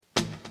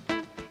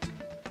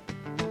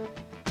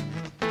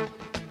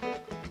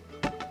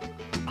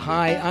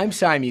Hi, I'm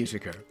Cy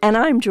Musiker. And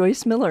I'm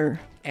Joyce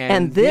Miller.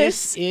 And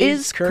this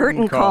is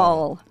Curtain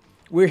Call.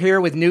 We're here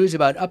with news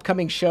about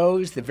upcoming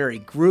shows, the very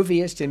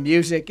grooviest in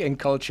music and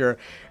culture,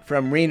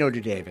 from Reno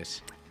to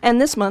Davis. And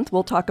this month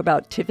we'll talk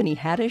about Tiffany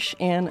Haddish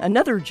and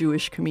another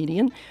Jewish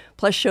comedian,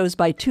 plus shows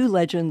by two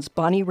legends,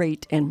 Bonnie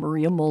Raitt and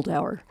Maria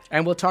Muldaur.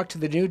 And we'll talk to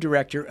the new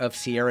director of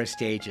Sierra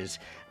Stages.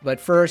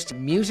 But first,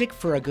 music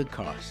for a good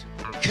cause.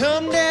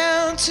 Come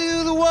down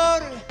to the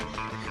water,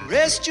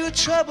 rest your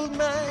troubled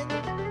mind.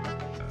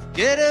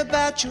 Forget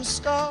about your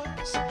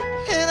scars,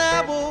 and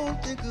I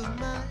won't think of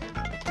mine.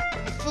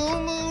 The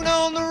full moon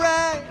on the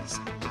rise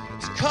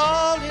is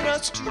calling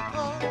us to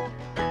part.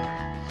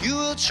 You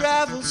will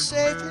travel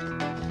safely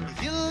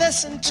if you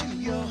listen to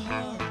your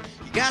heart.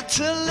 You got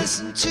to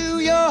listen to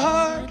your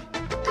heart.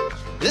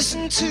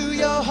 Listen to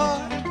your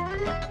heart.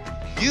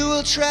 You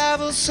will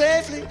travel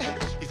safely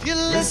if you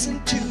listen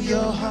to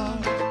your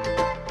heart.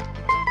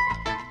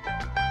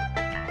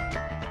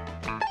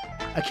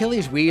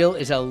 Achilles Wheel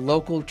is a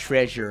local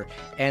treasure,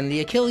 and the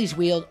Achilles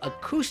Wheel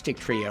Acoustic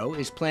Trio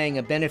is playing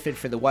a benefit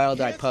for the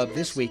Wild Eye Pub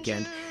this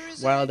weekend.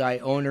 Wild Eye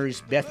owners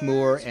Beth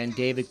Moore and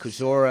David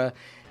Kozora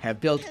have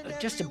built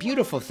just a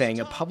beautiful thing,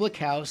 a public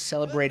house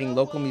celebrating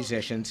local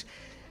musicians.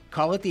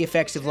 Call it the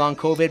effects of long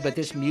COVID, but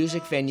this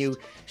music venue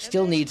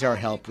still needs our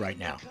help right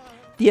now.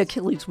 The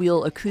Achilles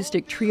Wheel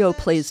Acoustic Trio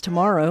plays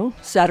tomorrow,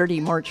 Saturday,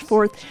 March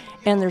 4th,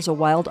 and there's a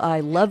Wild Eye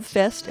Love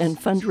Fest and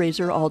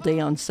fundraiser all day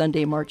on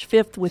Sunday, March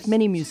 5th, with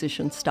many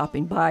musicians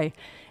stopping by.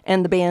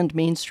 And the band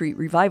Main Street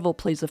Revival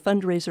plays a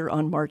fundraiser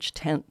on March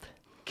 10th.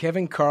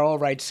 Kevin Carl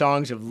writes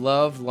songs of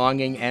love,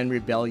 longing, and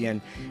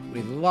rebellion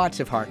with lots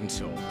of heart and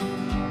soul.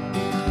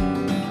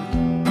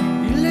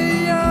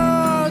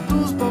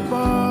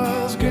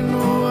 Papás que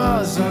no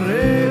vas a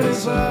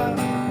regresar,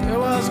 que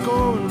vas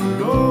con un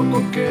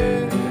loco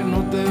que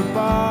no te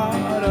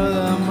para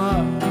de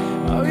amar,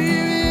 a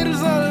vivir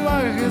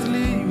salvajes,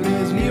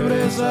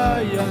 libres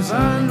allá en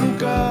San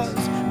Lucas.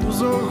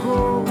 Tus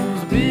ojos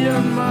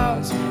brillan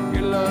más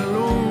que la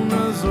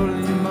luna, sol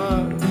y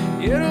mar.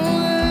 Quiero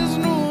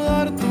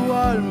desnudar tu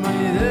alma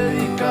y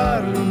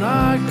dedicarle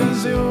una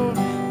canción,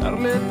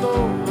 darle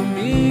todo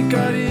mi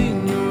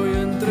cariño y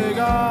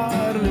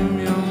entregarle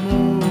mi amor.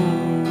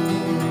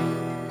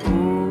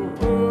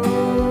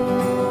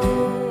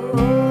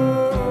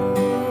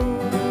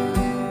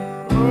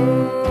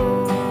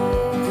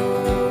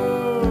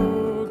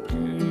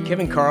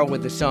 Kevin Carl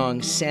with the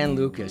song San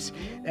Lucas.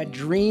 That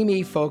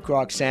dreamy folk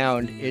rock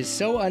sound is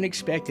so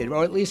unexpected,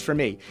 or at least for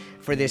me,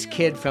 for this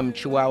kid from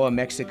Chihuahua,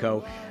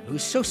 Mexico,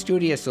 who's so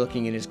studious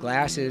looking in his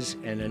glasses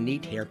and a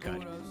neat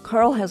haircut.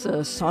 Carl has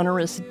a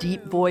sonorous,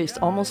 deep voice,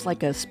 almost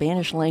like a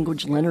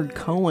Spanish-language Leonard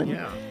Cohen.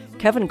 Yeah.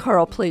 Kevin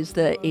Carl plays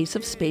the Ace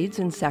of Spades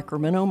in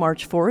Sacramento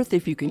March 4th,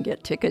 if you can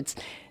get tickets,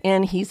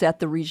 and he's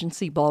at the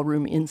Regency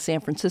Ballroom in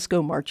San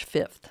Francisco March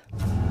 5th.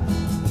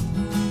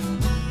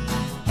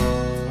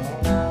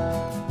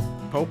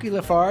 Pokey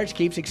LaFarge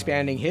keeps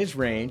expanding his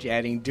range,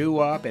 adding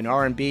doo-wop and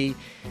R&B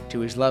to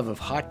his love of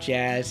hot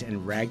jazz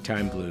and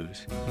ragtime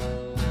blues.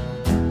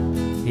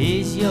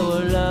 Is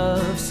your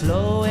love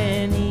slow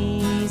and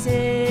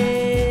easy,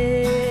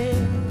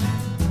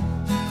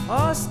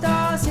 or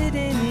stars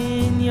sitting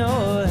in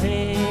your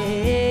head?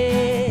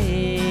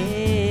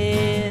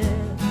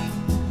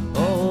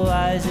 Oh,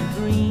 eyes of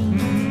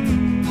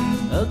green,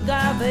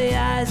 agave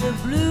eyes of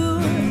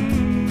blue,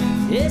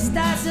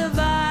 estás a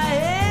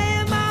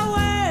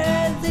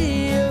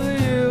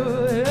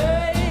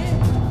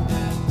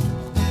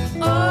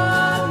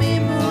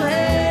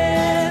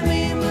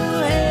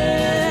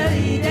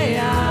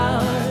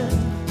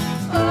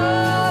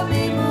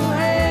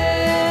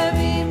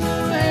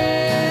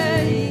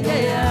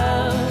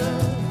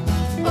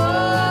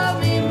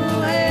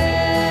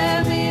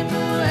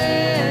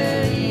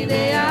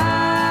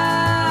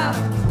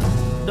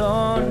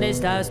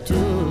Estás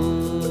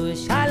tú,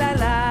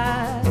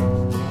 sha-la-la,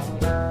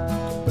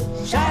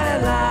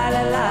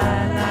 sha-la-la-la-la-la.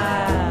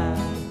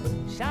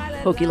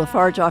 Pokey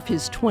LaFarge off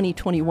his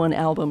 2021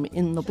 album,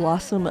 In the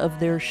Blossom of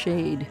Their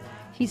Shade.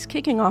 He's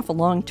kicking off a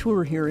long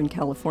tour here in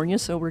California,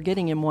 so we're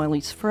getting him while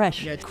he's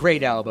fresh. Yeah,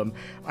 great album.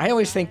 I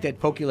always think that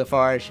Pokey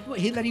LaFarge,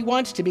 that he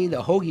wants to be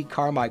the Hoagy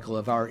Carmichael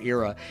of our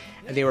era.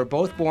 They were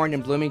both born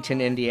in Bloomington,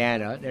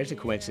 Indiana. There's a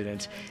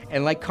coincidence.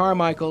 And like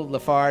Carmichael,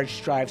 LaFarge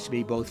strives to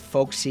be both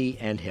folksy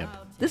and hip.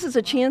 This is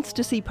a chance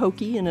to see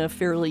Pokey in a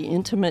fairly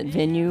intimate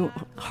venue,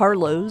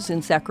 Harlow's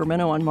in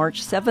Sacramento on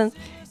March 7th.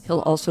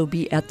 He'll also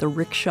be at the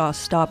Rickshaw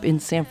Stop in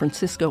San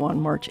Francisco on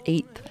March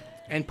 8th.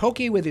 And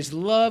Pokey, with his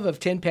love of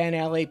Tin Pan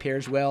Alley,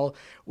 pairs well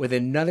with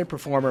another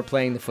performer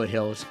playing the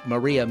foothills,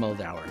 Maria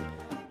Muldaur.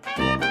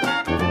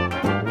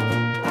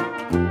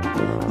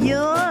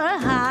 You're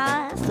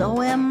high, so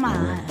am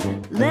I.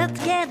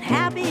 Let's get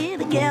happy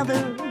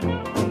together.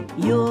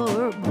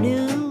 You're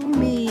blue,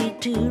 me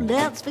too.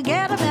 Let's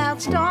forget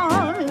about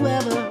stormy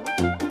weather.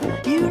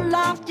 You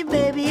lost your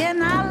baby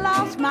and I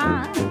lost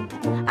mine.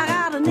 I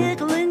got a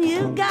nickel and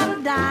you got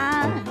a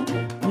dime.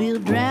 We'll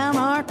drown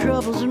our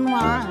troubles in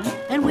wine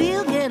and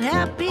we'll get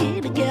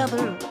happy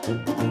together.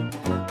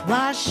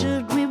 Why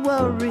should we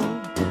worry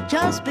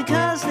just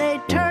because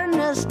they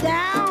turned us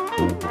down?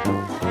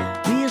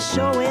 We'll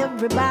show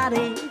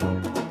everybody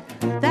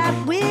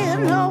that we're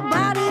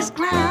nobody's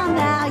clown.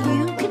 Now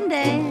you can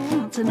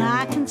dance and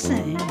I can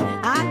sing.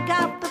 I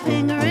got the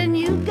finger and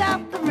you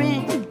got the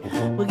ring.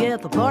 We'll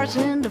get the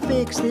parson to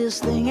fix this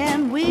thing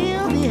and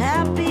we'll be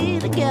happy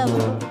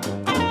together.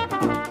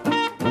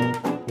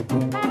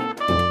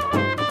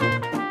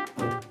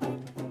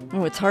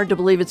 Oh, it's hard to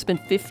believe it's been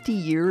 50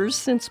 years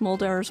since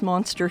Muldaur's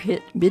Monster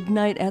hit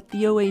Midnight at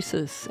the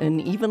Oasis,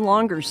 and even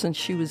longer since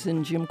she was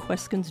in Jim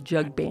Kweskin's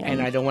Jug Band.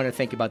 And I don't want to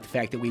think about the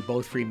fact that we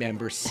both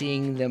remember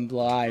seeing them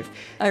live.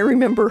 I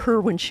remember her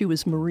when she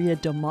was Maria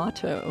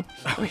D'Amato.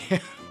 Oh, yeah.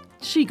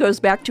 She goes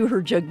back to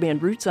her jug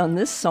band roots on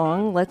this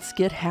song, Let's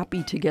Get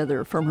Happy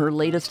Together, from her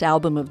latest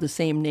album of the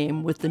same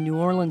name with the New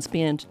Orleans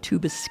band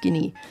Tuba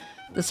Skinny.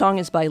 The song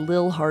is by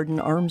Lil Hardin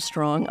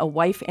Armstrong, a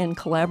wife and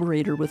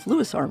collaborator with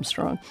Louis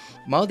Armstrong.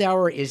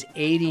 Muldaur is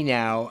 80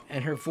 now,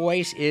 and her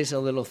voice is a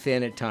little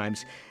thin at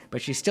times,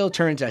 but she still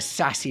turns a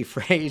sassy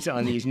phrase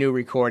on these new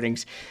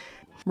recordings.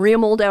 Maria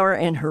Muldaur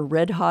and her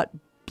red-hot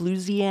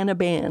Bluesiana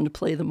band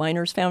play the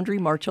Miners Foundry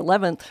March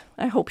 11th.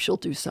 I hope she'll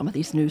do some of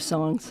these new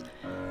songs.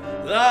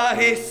 The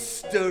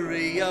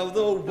history of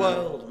the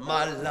world,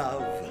 my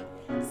love,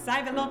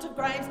 Save a lot of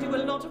graves, do a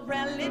lot of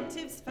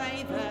relatives'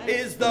 favours.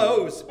 is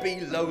those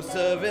below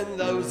serving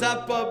those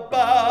up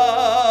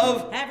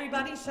above.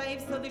 Everybody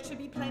shaves, so there should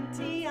be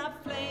plenty of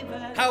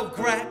flavour. How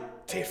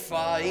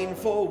gratifying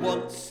for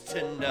once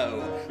to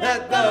know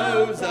that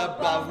those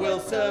above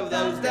will serve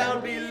those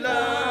down below.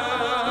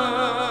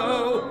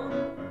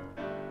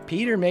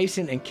 Peter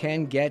Mason and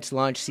Ken Getz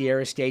launched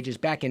Sierra Stages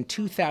back in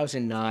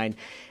 2009,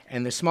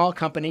 and the small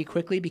company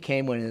quickly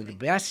became one of the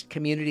best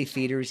community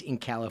theaters in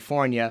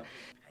California,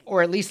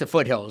 or at least the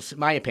foothills, in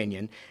my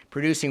opinion,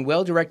 producing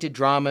well-directed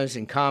dramas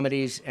and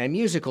comedies and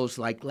musicals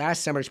like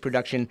last summer's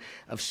production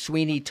of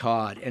Sweeney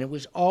Todd, and it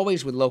was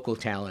always with local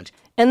talent.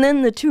 And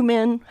then the two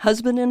men,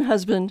 husband and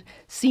husband,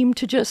 seemed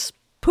to just,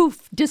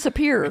 poof,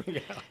 disappear.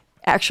 Yeah.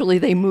 Actually,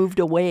 they moved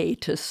away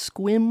to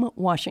Sequim,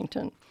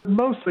 Washington.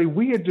 Mostly,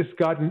 we had just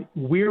gotten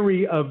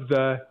weary of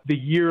the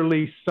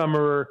yearly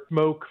summer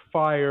smoke,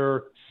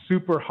 fire,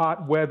 super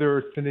hot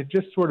weather, and it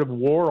just sort of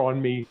wore on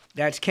me.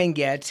 That's Ken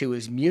Getz, who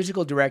is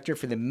musical director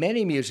for the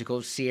many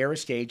musicals Sierra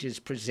Stages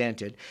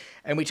presented.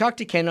 And we talked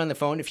to Ken on the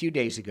phone a few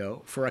days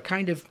ago for a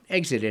kind of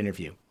exit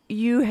interview.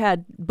 You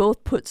had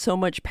both put so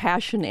much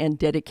passion and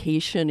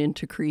dedication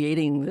into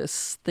creating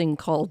this thing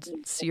called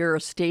Sierra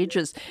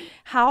Stages.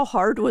 How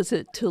hard was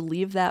it to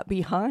leave that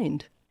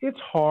behind? It's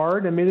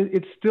hard. I mean,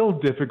 it's still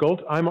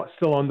difficult. I'm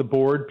still on the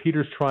board.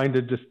 Peter's trying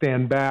to just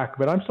stand back,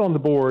 but I'm still on the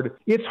board.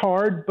 It's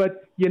hard,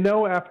 but you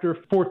know, after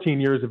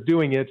 14 years of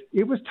doing it,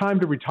 it was time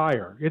to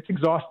retire. It's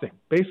exhausting.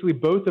 Basically,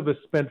 both of us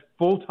spent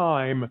full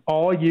time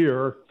all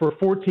year for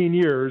 14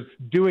 years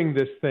doing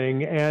this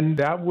thing, and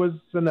that was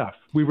enough.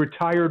 We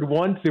retired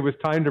once. It was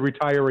time to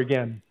retire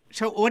again.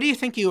 So what do you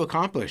think you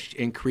accomplished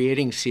in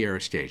creating Sierra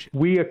Stages?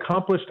 We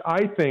accomplished,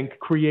 I think,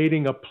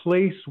 creating a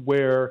place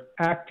where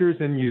actors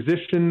and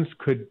musicians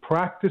could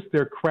practice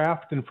their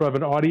craft in front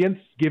of an audience,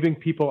 giving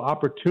people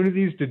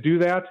opportunities to do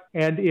that.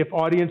 And if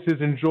audiences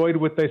enjoyed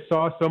what they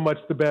saw, so much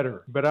the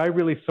better. But I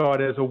really saw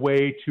it as a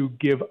way to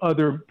give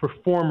other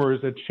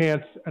performers a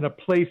chance and a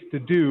place to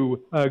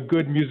do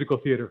good musical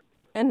theater.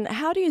 And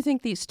how do you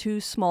think these two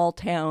small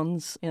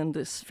towns and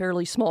this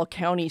fairly small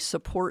county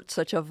support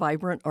such a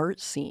vibrant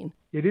art scene?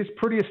 It is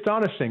pretty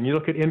astonishing. You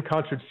look at In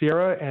Concert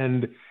Sierra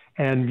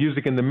and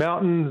Music in the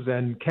Mountains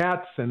and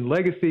Cats and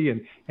Legacy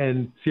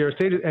and Sierra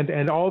Stages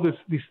and all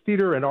these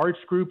theater and arts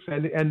groups,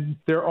 and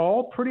they're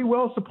all pretty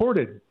well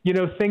supported. You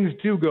know, things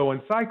do go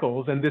in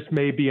cycles, and this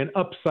may be an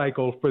up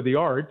cycle for the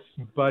arts,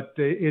 but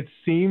it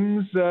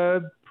seems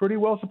pretty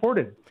well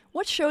supported.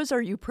 What shows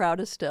are you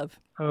proudest of?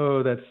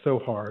 Oh, that's so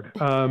hard.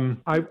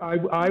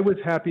 I was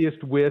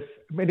happiest with,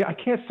 I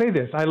can't say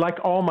this, I like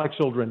all my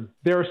children.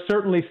 There are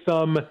certainly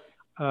some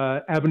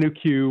Avenue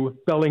Q,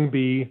 Spelling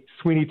Bee,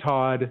 Sweeney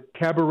Todd,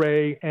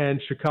 Cabaret,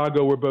 and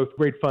Chicago were both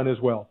great fun as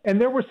well.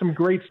 And there were some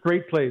great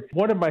straight plays.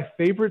 One of my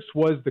favorites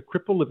was The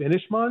Cripple of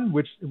Inishmaan,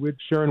 which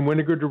Sharon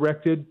Winiger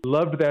directed.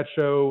 Loved that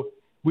show.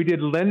 We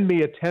did Lend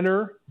Me a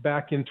Tenor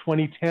back in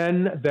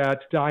 2010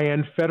 that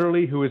Diane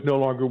Federley, who is no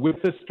longer with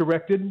us,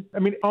 directed. I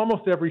mean,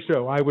 almost every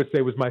show, I would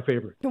say, was my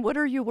favorite. What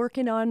are you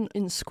working on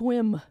in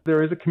Sequim?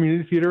 There is a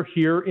community theater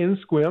here in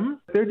Sequim.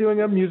 They're doing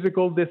a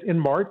musical this in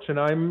March, and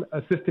I'm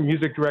assistant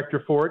music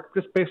director for it,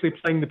 just basically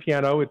playing the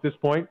piano at this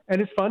point.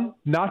 And it's fun.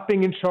 Not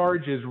being in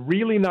charge is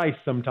really nice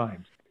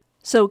sometimes.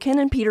 So Ken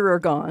and Peter are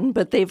gone,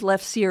 but they've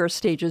left Sierra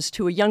Stages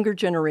to a younger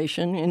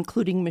generation,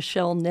 including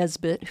Michelle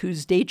Nesbitt,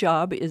 whose day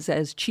job is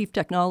as Chief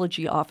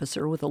Technology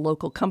Officer with a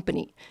local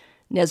company.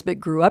 Nesbitt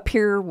grew up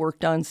here,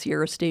 worked on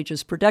Sierra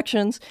Stages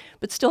productions,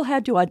 but still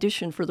had to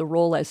audition for the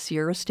role as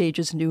Sierra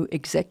Stages' new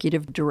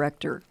executive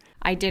director.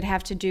 I did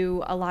have to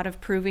do a lot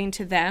of proving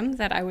to them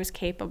that I was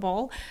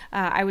capable.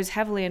 I was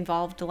heavily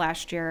involved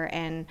last year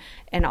in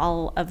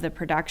all of the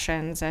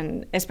productions,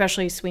 and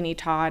especially Sweeney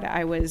Todd.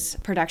 I was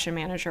production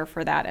manager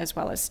for that as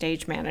well as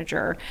stage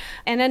manager.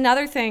 And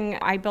another thing,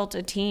 I built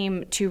a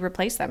team to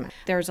replace them.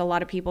 There's a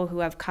lot of people who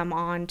have come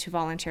on to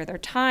volunteer their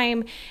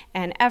time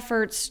and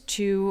efforts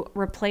to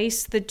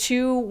replace the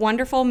two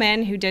wonderful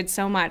men who did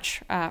so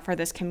much for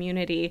this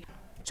community.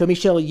 So,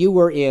 Michelle, you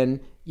were in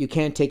You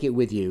Can't Take It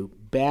With You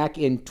back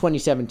in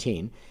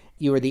 2017.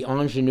 You were the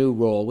ingenue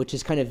role, which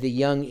is kind of the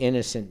young,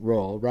 innocent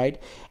role,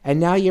 right? And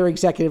now you're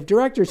executive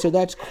director, so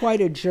that's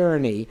quite a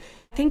journey.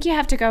 I think you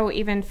have to go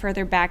even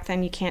further back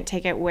than You Can't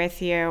Take It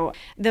With You.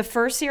 The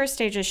first Sierra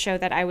Stages show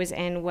that I was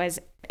in was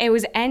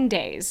End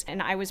Days,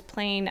 and I was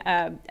playing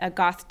a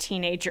goth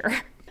teenager.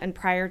 And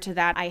prior to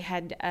that, I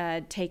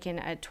had taken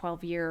a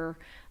 12-year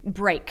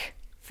break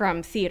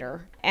from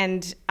theater,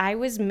 and I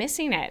was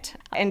missing it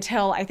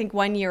until I think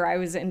one year I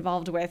was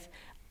involved with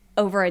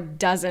over a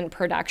dozen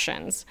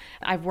productions.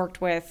 I've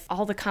worked with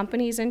all the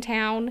companies in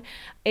town.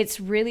 It's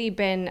really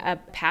been a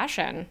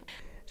passion.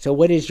 So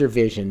what is your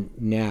vision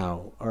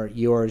now, or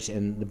yours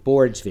and the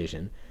board's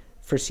vision,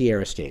 for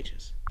Sierra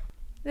Stages?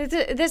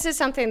 This is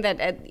something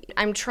that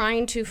I'm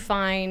trying to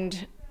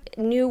find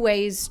new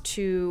ways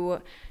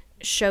to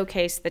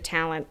showcase the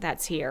talent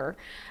that's here.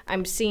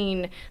 I'm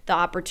seeing the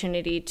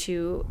opportunity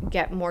to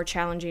get more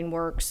challenging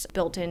works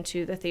built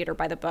into the Theater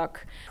by the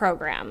Book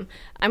program.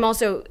 I'm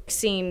also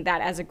seeing that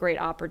as a great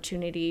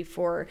opportunity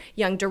for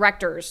young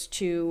directors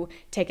to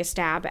take a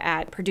stab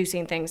at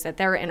producing things that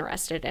they're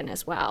interested in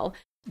as well.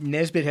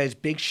 Nesbitt has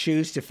big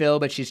shoes to fill,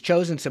 but she's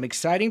chosen some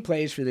exciting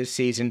plays for this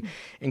season,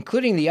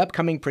 including the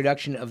upcoming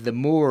production of The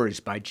Moors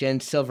by Jen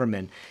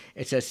Silverman.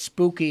 It's a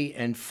spooky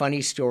and funny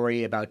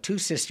story about two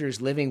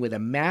sisters living with a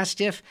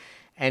mastiff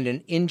and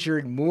an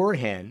injured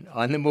moorhen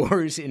on the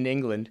moors in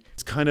England.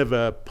 It's kind of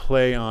a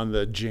play on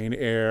the Jane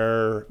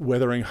Eyre,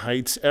 Wuthering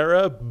Heights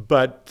era,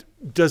 but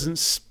doesn't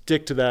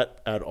stick to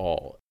that at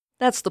all.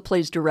 That's the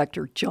play's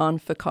director, John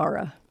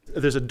Ficarra.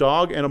 There's a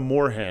dog and a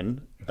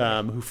moorhen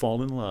who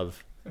fall in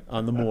love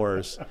on the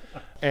moors,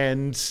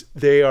 and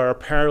they are a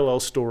parallel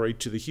story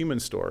to the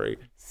human story.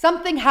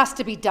 Something has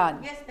to be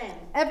done. Yes, ma'am.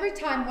 Every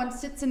time one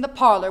sits in the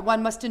parlor,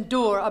 one must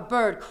endure a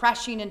bird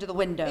crashing into the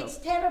window. It's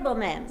terrible,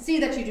 ma'am.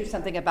 See that you do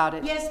something about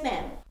it. Yes,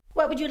 ma'am.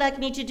 What would you like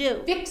me to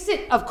do? Fix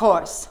it, of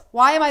course.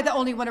 Why am I the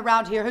only one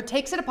around here who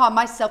takes it upon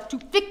myself to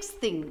fix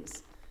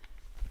things?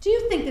 Do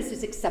you think this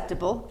is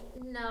acceptable?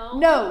 No.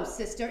 No,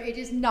 sister, it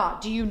is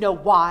not. Do you know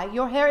why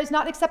your hair is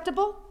not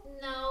acceptable?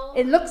 No.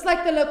 It looks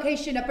like the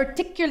location a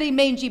particularly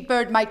mangy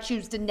bird might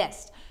choose to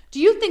nest. Do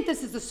you think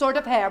this is the sort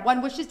of hair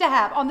one wishes to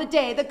have on the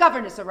day the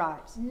governess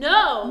arrives?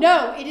 No.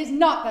 No, it is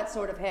not that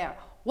sort of hair.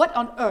 What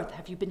on earth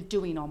have you been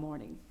doing all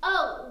morning?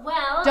 Oh,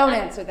 well... Don't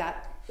answer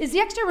that. Is the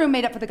extra room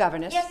made up for the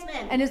governess? Yes,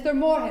 ma'am. And is there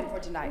moorhen for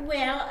tonight?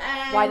 Well,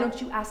 Why don't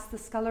you ask the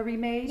scullery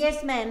maid?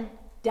 Yes, ma'am.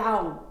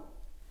 Down.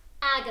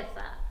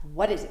 Agatha.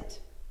 What is it?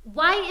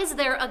 Why is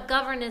there a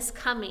governess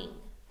coming?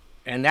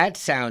 And that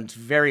sounds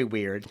very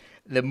weird.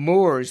 The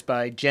Moors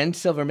by Jen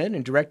Silverman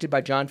and directed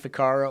by John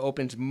Ficarra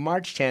opens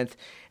March 10th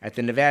at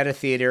the Nevada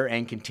Theater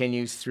and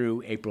continues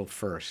through April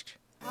 1st.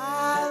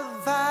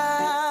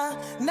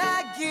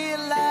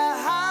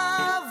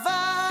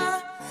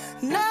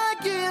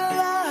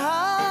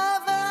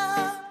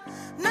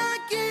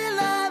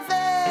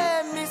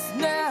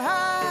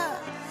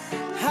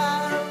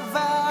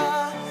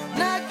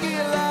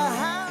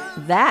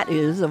 That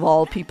is, of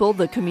all people,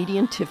 the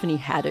comedian Tiffany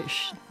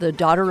Haddish. The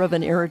daughter of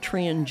an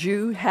Eritrean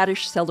Jew,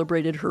 Haddish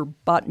celebrated her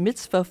bat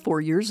mitzvah 4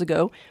 years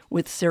ago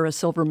with Sarah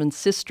Silverman's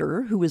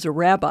sister, who is a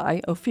rabbi,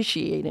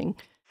 officiating.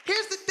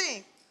 Here's the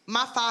thing.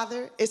 My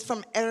father is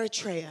from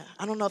Eritrea.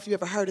 I don't know if you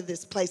ever heard of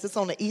this place. It's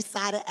on the east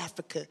side of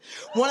Africa.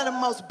 One of the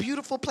most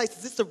beautiful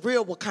places. It's a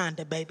real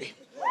Wakanda, baby.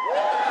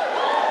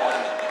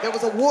 There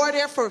was a war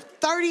there for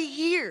 30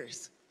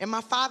 years. And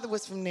my father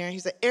was from there.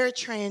 He's an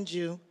Eritrean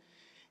Jew.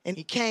 And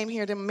he came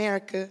here to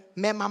America,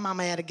 met my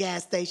mama at a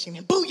gas station,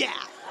 and booyah!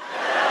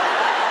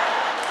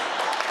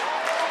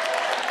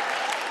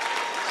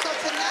 So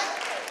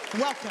tonight,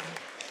 welcome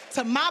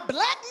to my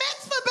Black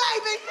Mitzvah,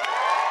 baby!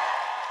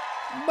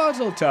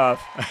 Muzzle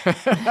tough.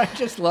 I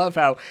just love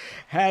how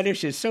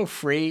Haddish is so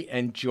free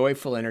and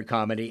joyful in her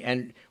comedy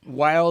and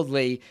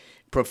wildly,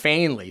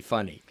 profanely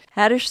funny.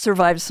 Haddish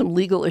survived some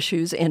legal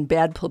issues and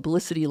bad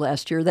publicity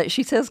last year that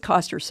she says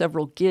cost her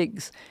several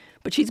gigs.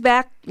 But she's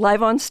back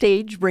live on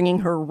stage, bringing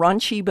her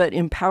raunchy but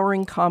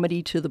empowering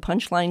comedy to the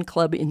Punchline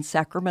Club in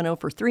Sacramento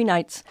for 3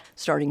 nights,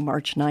 starting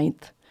March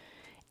 9th.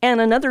 And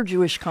another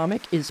Jewish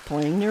comic is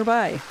playing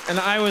nearby. And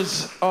I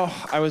was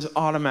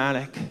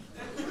automatic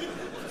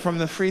from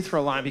the free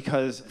throw line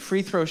because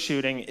free throw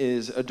shooting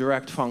is a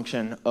direct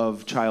function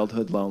of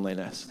childhood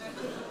loneliness.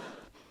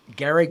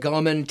 Gary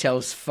Gulman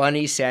tells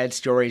funny, sad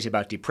stories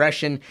about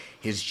depression,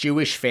 his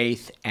Jewish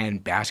faith,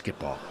 and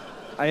basketball.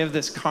 I have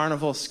this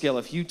carnival skill.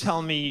 If you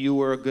tell me you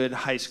were a good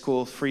high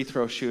school free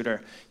throw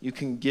shooter, you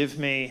can give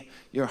me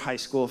your high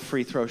school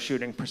free throw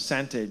shooting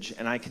percentage,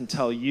 and I can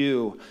tell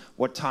you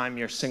what time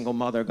your single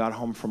mother got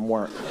home from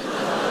work.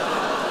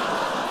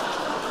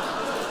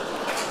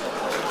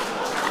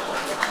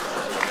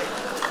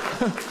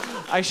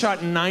 I shot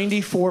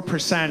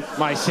 94%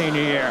 my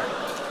senior year.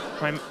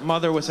 My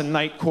mother was a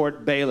night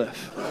court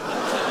bailiff.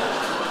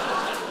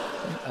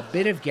 A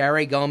bit of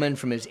Gary Gulman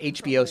from his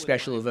HBO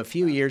special of a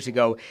few years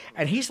ago,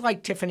 and he's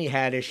like Tiffany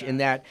Haddish in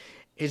that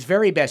his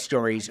very best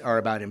stories are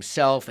about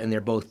himself, and they're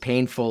both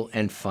painful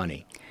and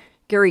funny.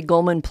 Gary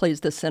Gulman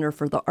plays the Center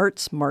for the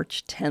Arts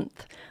March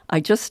 10th. I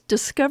just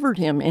discovered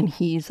him, and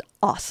he's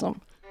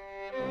awesome.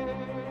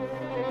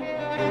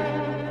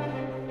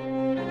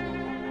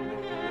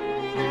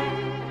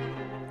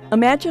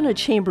 Imagine a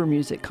chamber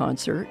music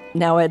concert,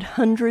 now at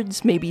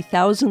hundreds, maybe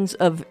thousands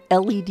of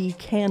LED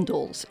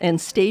candles, and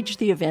stage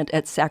the event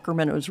at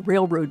Sacramento's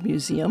Railroad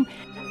Museum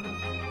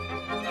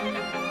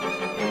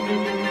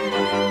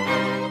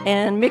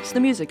and mix the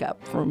music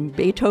up, from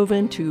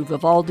Beethoven to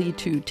Vivaldi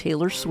to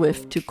Taylor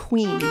Swift to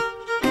Queen.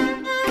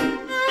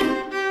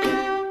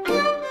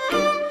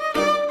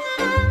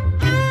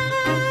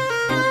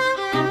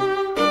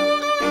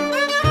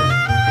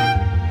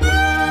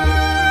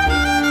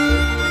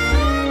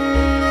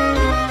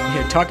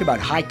 Talk about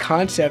high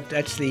concept.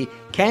 That's the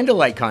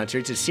Candlelight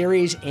Concerts, a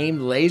series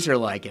aimed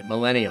laser-like at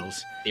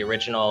millennials. The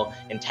original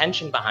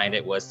intention behind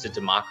it was to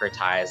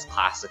democratize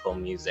classical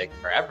music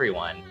for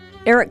everyone.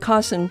 Eric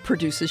Kossin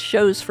produces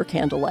shows for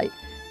Candlelight.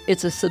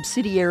 It's a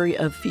subsidiary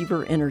of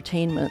Fever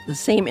Entertainment, the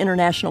same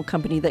international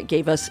company that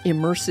gave us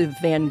Immersive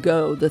Van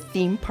Gogh, the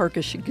theme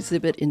parkish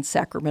exhibit in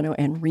Sacramento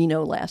and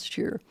Reno last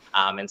year.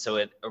 And so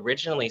it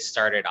originally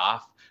started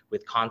off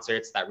with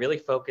concerts that really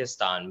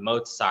focused on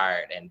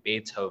Mozart and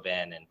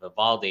Beethoven and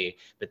Vivaldi.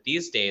 But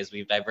these days,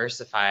 we've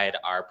diversified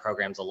our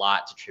programs a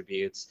lot to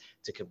tributes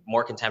to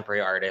more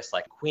contemporary artists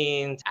like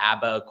Queen,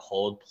 ABBA,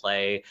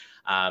 Coldplay,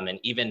 and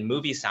even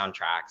movie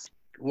soundtracks.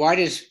 Why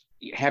does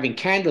having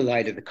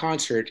candlelight at the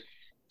concert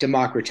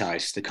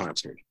democratize the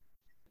concert?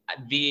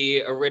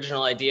 The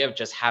original idea of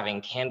just having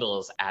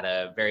candles at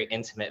a very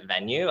intimate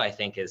venue, I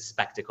think, is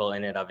spectacle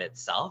in and of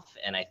itself.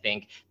 And I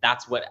think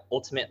that's what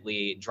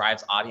ultimately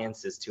drives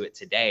audiences to it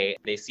today.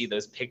 They see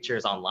those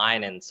pictures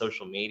online and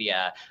social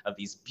media of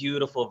these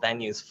beautiful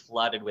venues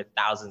flooded with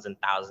thousands and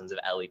thousands of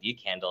LED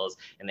candles.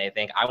 And they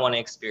think, I want to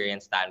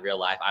experience that in real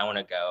life. I want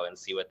to go and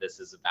see what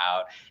this is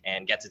about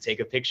and get to take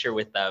a picture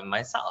with them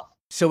myself.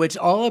 So it's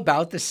all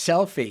about the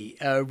selfie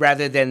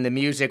rather than the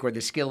music or the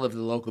skill of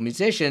the local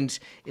musicians,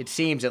 it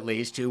seems at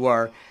least, who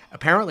are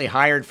apparently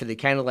hired for the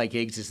candlelight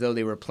gigs as though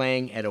they were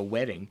playing at a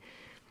wedding,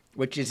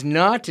 which is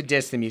not to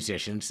diss the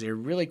musicians. They're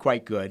really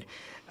quite good.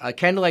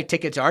 Candlelight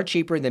tickets are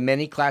cheaper than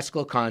many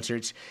classical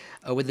concerts,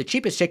 with the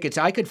cheapest tickets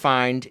I could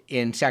find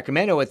in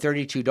Sacramento at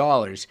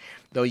 $32,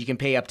 though you can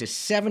pay up to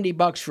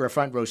 $70 for a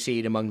front row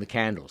seat among the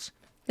candles.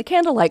 The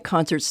candlelight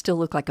concerts still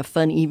look like a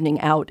fun evening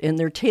out, and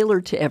they're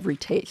tailored to every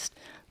taste.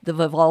 The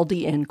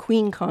Vivaldi and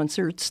Queen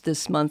concerts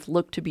this month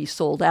look to be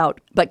sold out,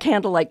 but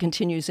Candlelight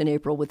continues in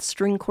April with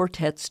string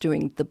quartets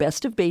doing the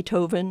best of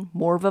Beethoven,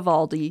 more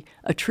Vivaldi,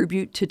 a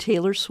tribute to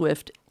Taylor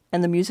Swift,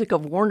 and the music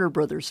of Warner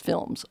Brothers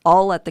films,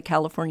 all at the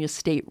California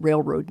State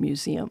Railroad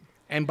Museum.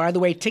 And by the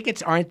way,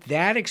 tickets aren't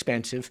that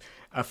expensive,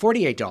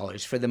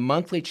 $48 for the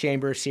monthly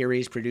chamber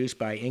series produced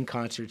by In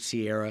Concert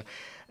Sierra.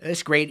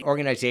 This great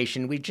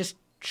organization, we just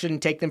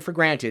shouldn't take them for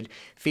granted,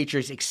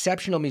 features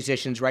exceptional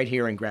musicians right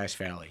here in Grass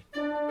Valley.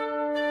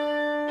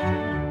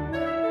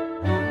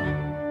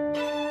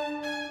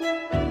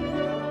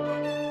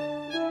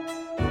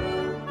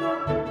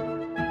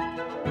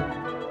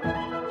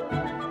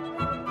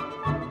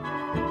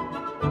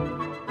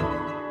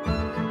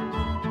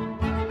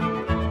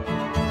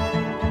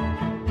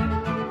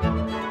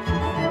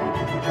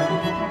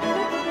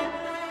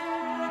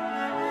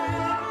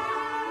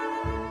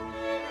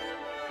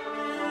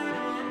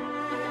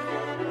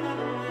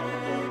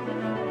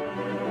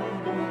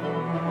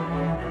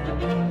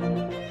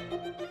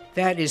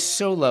 That is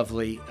so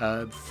lovely.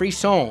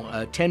 Frisson,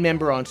 a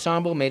 10-member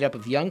ensemble made up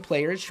of young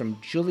players from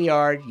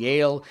Juilliard,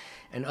 Yale,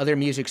 and other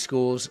music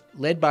schools,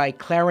 led by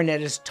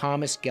clarinetist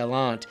Thomas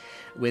Gallant,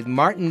 with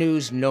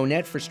Martineau's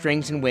Nonet for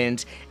strings and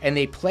winds, and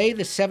they play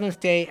the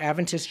Seventh-day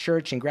Adventist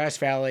Church in Grass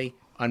Valley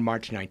on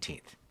March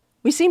 19th.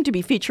 We seem to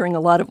be featuring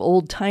a lot of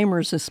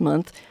old-timers this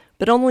month,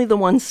 but only the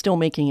ones still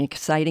making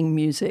exciting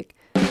music.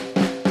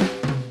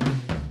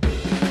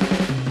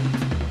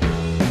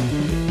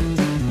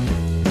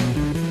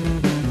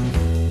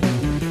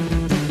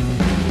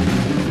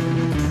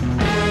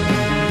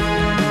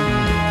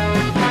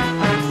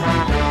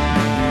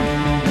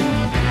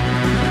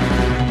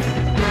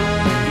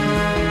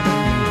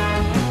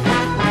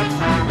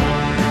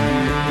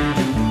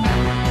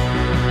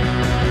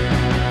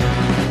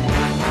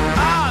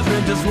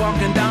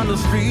 Walking down the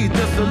street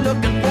just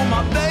looking for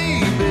my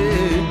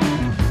baby.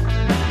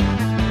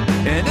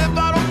 And if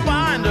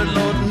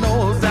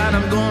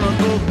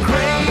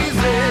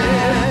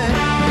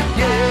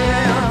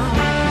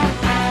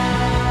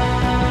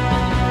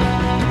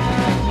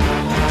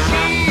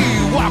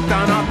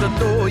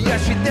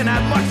she didn't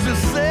have much to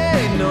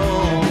say,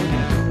 no.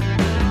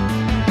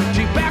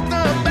 She packed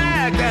her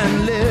bag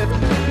and left,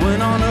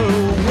 went on her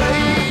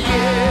way,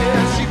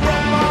 yeah. She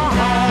broke my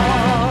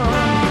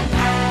heart,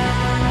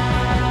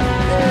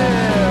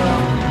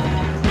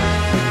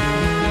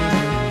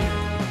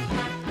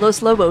 yeah.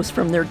 Los Lobos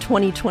from their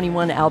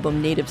 2021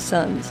 album Native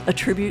Sons, a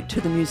tribute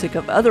to the music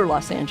of other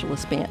Los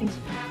Angeles bands.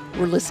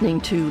 We're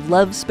listening to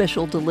Love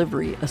Special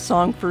Delivery, a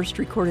song first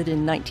recorded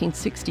in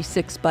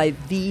 1966 by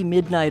The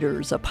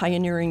Midnighters, a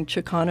pioneering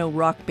Chicano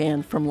rock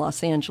band from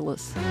Los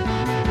Angeles.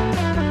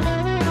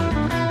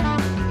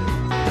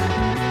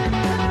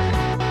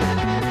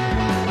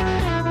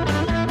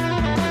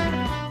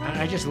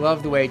 I just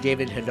love the way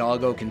David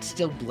Hidalgo can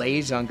still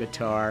blaze on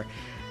guitar.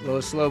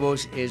 Los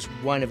Lobos is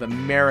one of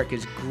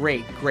America's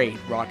great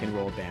rock and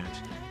roll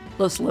bands.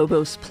 Los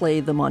Lobos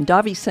play the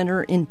Mondavi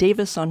Center in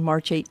Davis on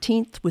March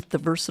 18th with the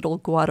versatile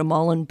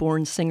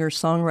Guatemalan-born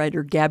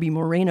singer-songwriter Gabby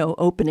Moreno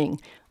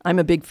opening. I'm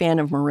a big fan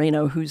of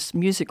Moreno, whose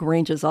music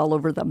ranges all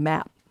over the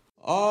map.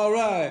 All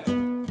right.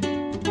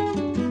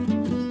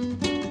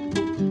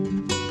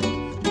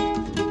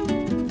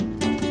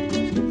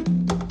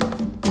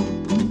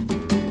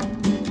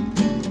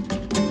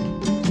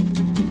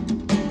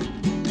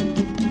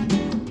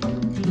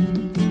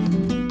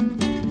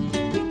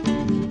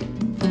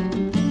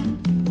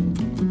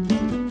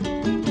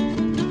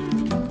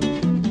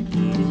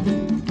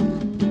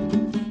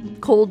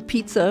 Cold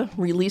Pizza,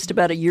 released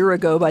about a year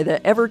ago by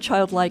the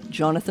ever-childlike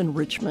Jonathan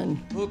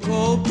Richman. A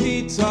cold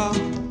pizza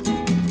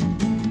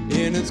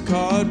in its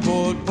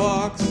cardboard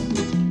box.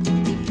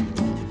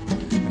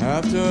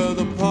 After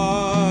the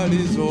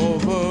party's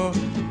over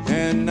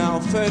and now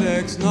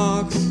FedEx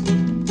knocks.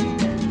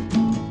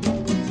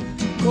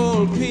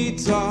 Cold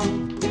pizza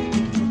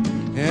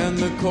and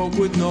the Coke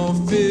with no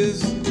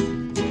fizz.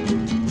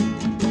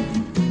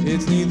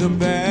 It's neither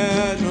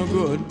bad nor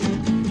good,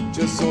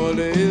 just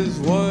sorta is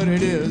what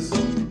it is.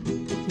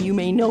 You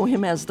may know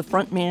him as the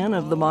frontman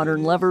of the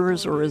Modern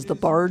Lovers or as the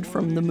bard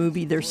from the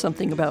movie There's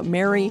Something About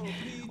Mary,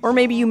 or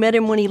maybe you met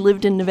him when he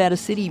lived in Nevada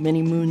City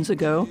many moons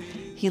ago.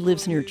 He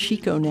lives near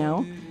Chico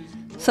now.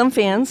 Some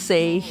fans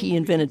say he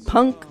invented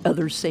punk,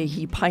 others say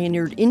he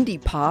pioneered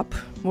indie pop.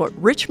 What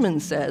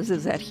Richman says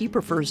is that he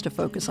prefers to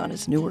focus on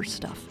his newer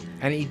stuff.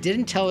 And he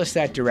didn't tell us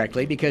that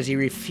directly because he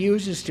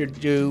refuses to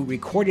do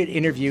recorded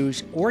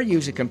interviews or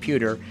use a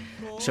computer,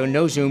 so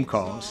no Zoom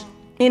calls.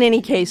 In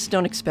any case,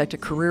 don't expect a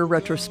career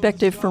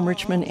retrospective from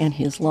Richman and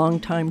his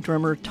longtime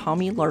drummer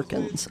Tommy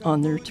Larkins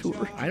on their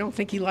tour. I don't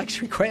think he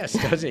likes requests,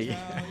 does he?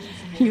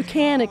 You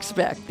can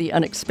expect the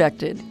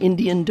unexpected: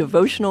 Indian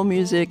devotional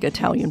music,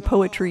 Italian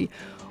poetry,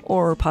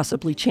 or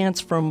possibly chants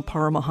from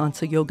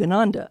Paramahansa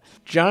Yogananda.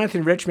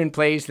 Jonathan Richman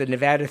plays the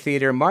Nevada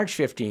Theater March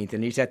 15th,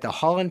 and he's at the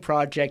Holland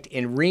Project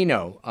in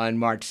Reno on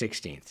March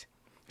 16th.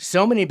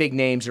 So many big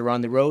names are on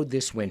the road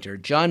this winter.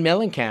 John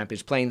Mellencamp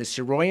is playing the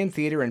Soroyan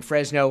Theater in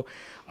Fresno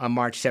on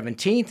March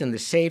 17th and the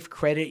Safe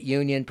Credit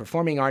Union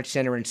Performing Arts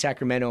Center in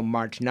Sacramento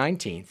March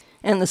 19th.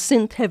 And the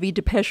synth-heavy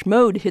Depeche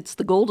Mode hits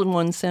the Golden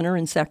One Center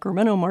in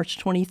Sacramento March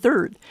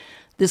 23rd.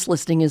 This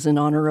listing is in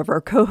honor of our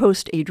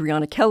co-host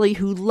Adriana Kelly,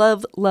 who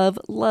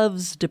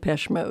loves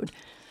Depeche Mode.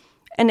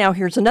 And now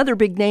here's another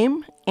big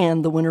name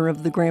and the winner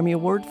of the Grammy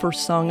Award for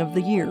Song of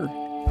the Year.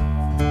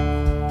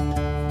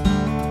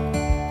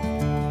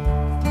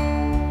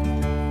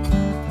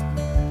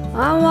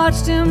 I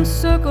watched him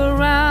circle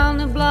around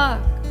the block,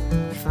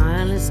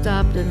 finally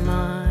stopped at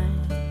mine.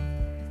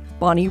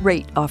 Bonnie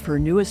Raitt off her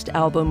newest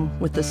album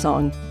with the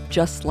song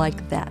Just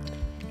Like That.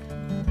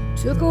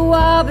 Took a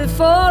while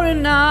before he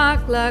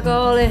knocked, like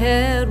all he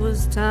had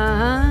was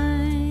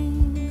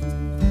time.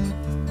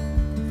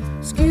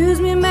 Excuse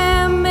me,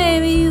 ma'am,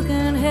 maybe you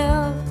can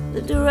help.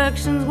 The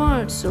directions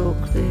weren't so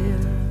clear.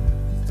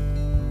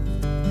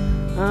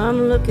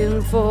 I'm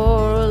looking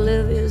for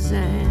Olivia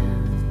Zahn.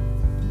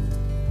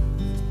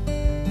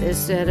 They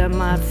said I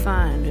might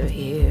find her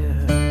here.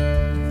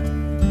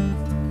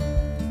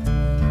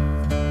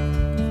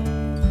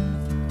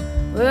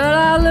 Well,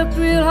 I looked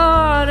real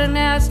hard and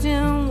asked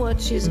him what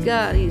she's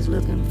got he's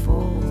looking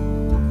for.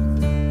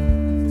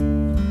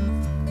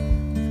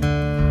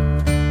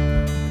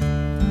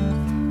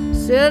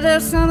 Said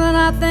there's something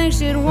I think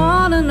she'd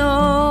want to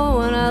know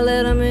when I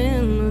let him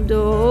in the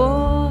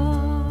door.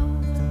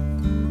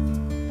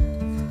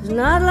 It's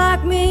not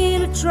like me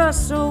to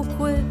trust so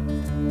quick.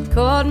 It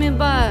caught me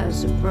by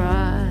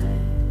surprise.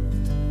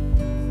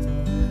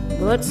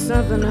 But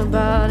something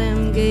about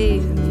him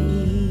gave me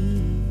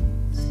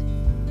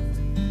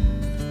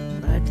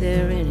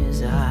there in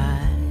his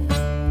eyes.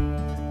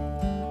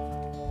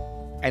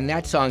 And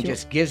that song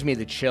just gives me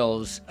the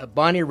chills.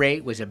 Bonnie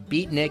Raitt was a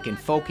beatnik and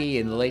folky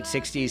in the late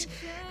 60s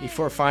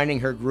before finding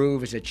her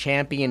groove as a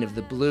champion of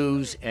the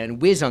blues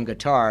and whiz on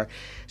guitar.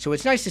 So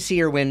it's nice to see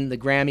her win the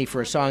Grammy for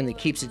a song that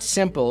keeps it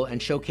simple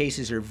and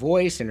showcases her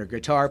voice and her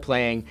guitar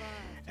playing.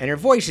 And her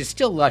voice is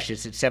still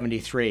luscious at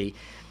 73.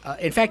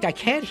 In fact, I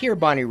can't hear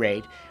Bonnie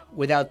Raitt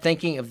without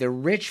thinking of the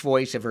rich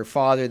voice of her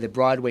father, the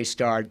Broadway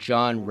star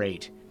John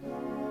Raitt.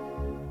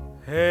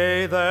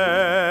 Hey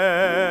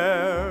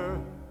there,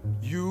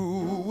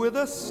 with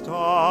the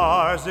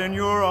stars in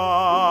your eyes.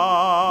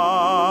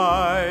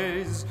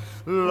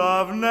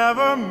 Love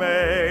never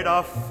made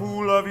a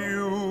fool of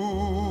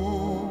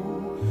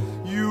you.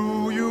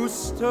 You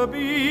used to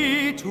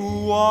be too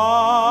wise.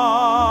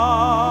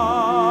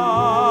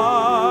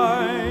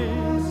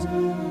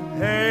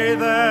 Hey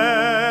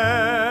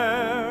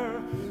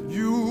there,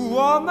 you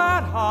on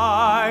that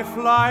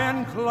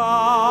high-flying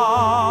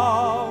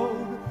cloud.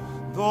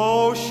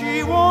 Though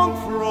she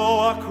won't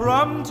throw a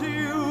crumb to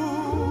you,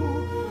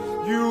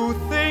 you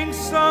think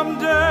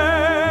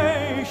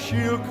someday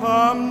she'll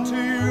come to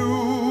you.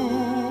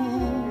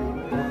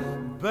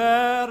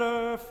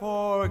 Better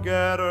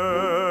forget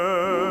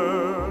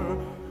her,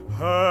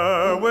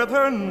 her with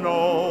her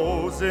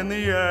nose in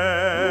the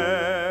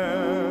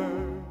air.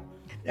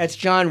 That's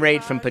John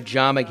Raitt from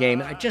Pajama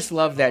Game. I just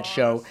love that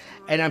show.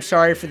 And I'm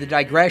sorry for the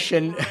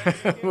digression.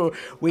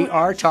 We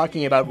are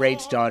talking about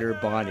Raitt's daughter,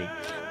 Bonnie.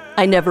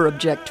 I never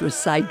object to a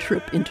side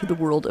trip into the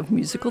world of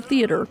musical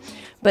theater.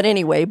 But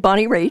anyway,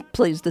 Bonnie Raitt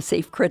plays the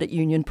Safe Credit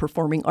Union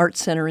Performing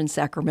Arts Center in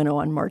Sacramento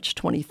on March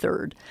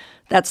 23rd.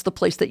 That's the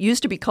place that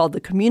used to be called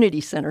the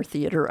Community Center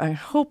Theater. I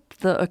hope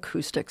the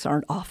acoustics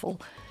aren't awful.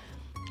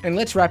 And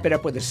let's wrap it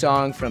up with a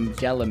song from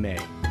Della Mae.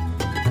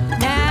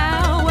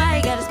 Now why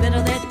you gotta spend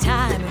all that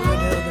time in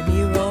front of the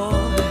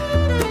mirror?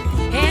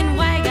 And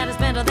why you gotta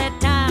spend all that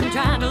time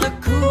trying to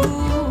look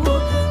cool?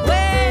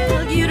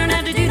 Well, you don't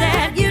have to do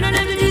that, you don't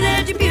have to do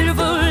that, you're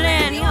beautiful.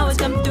 And you always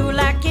come through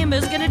like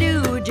Kimber's gonna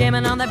do,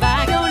 jamming on the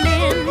violin.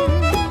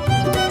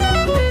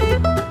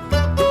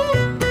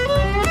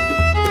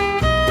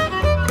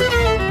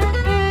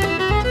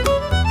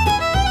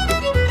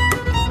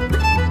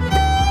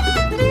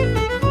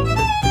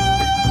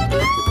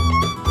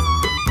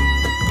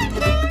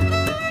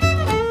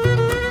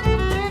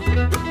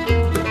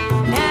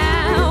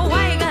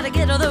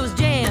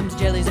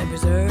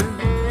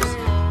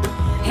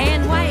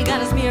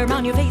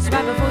 On your face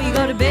right before you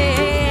go to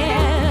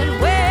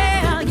bed.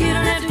 Well, you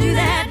don't have to do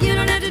that, you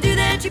don't have to do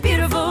that, you're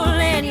beautiful.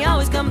 And you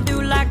always come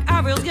through like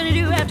Ariel's gonna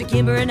do after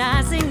Kimber and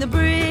I sing the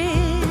bridge.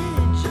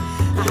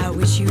 I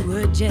wish you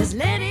would just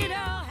let it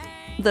all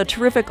hang. The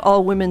terrific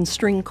all-women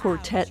string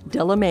quartet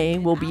Della Mae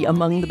will be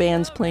among the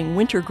bands playing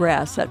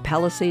Wintergrass at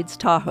Palisades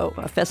Tahoe,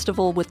 a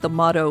festival with the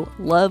motto,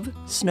 Love,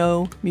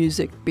 Snow,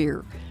 Music,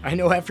 Beer. I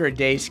know after a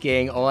day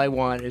skiing, all I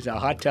want is a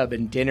hot tub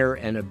and dinner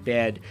and a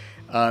bed.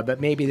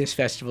 But maybe this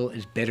festival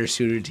is better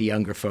suited to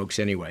younger folks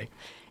anyway.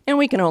 And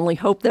we can only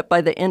hope that by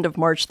the end of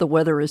March, the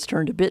weather has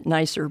turned a bit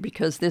nicer,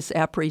 because this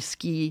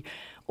après-ski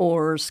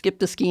or skip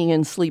the skiing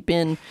and sleep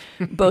in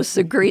boasts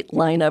a great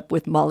lineup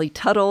with Molly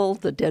Tuttle,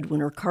 the Dead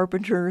Winter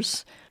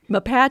Carpenters,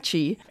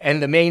 Mapache,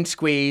 and the Main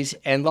Squeeze,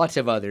 and lots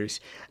of others.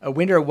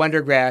 Winter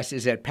Wondergrass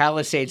is at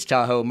Palisades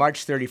Tahoe,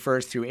 March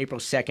 31st through April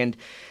 2nd.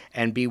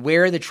 And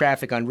beware the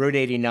traffic on Route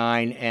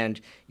 89.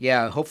 And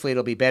yeah, hopefully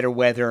it'll be better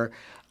weather.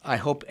 I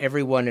hope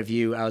every one of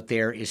you out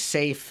there is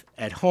safe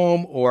at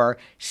home or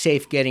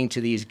safe getting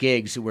to these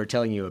gigs that we're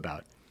telling you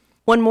about.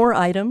 One more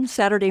item.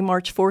 Saturday,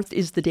 March 4th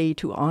is the day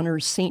to honor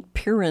St.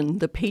 Piran,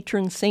 the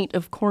patron saint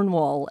of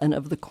Cornwall and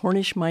of the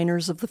Cornish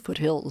miners of the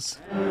foothills.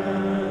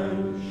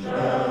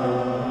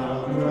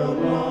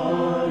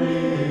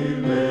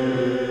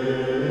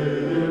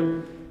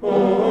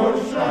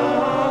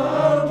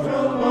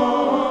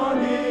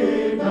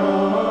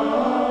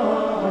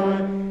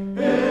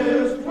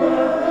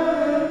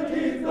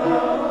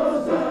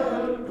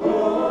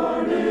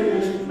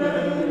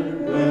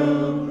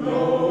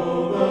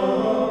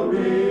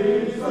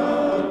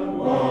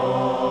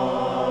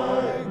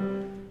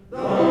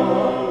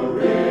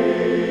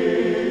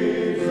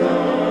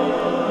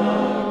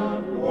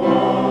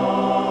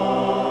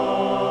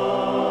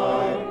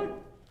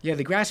 Yeah,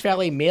 the Grass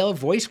Valley Male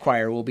Voice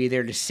Choir will be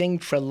there to sing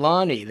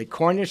Trelawney, the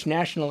Cornish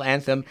national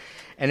anthem.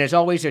 And as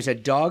always, there's a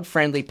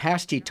dog-friendly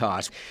pasty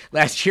toss.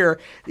 Last year,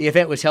 the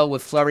event was held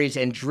with flurries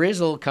and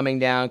drizzle coming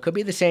down. Could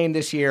be the same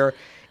this year.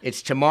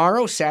 It's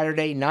tomorrow,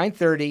 Saturday,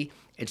 9:30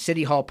 at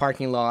City Hall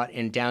parking lot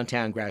in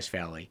downtown Grass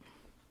Valley.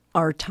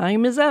 Our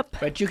time is up.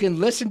 But you can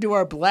listen to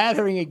our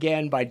blathering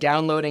again by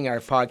downloading our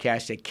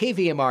podcast at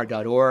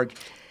kvmr.org.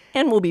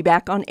 And we'll be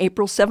back on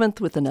April 7th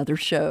with another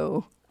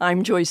show.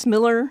 I'm Joyce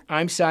Miller.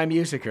 I'm Cy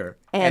Musiker.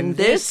 And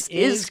this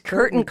is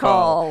Curtain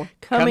Call,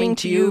 coming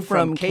to you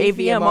from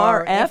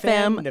KVMR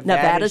FM,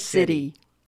 Nevada City.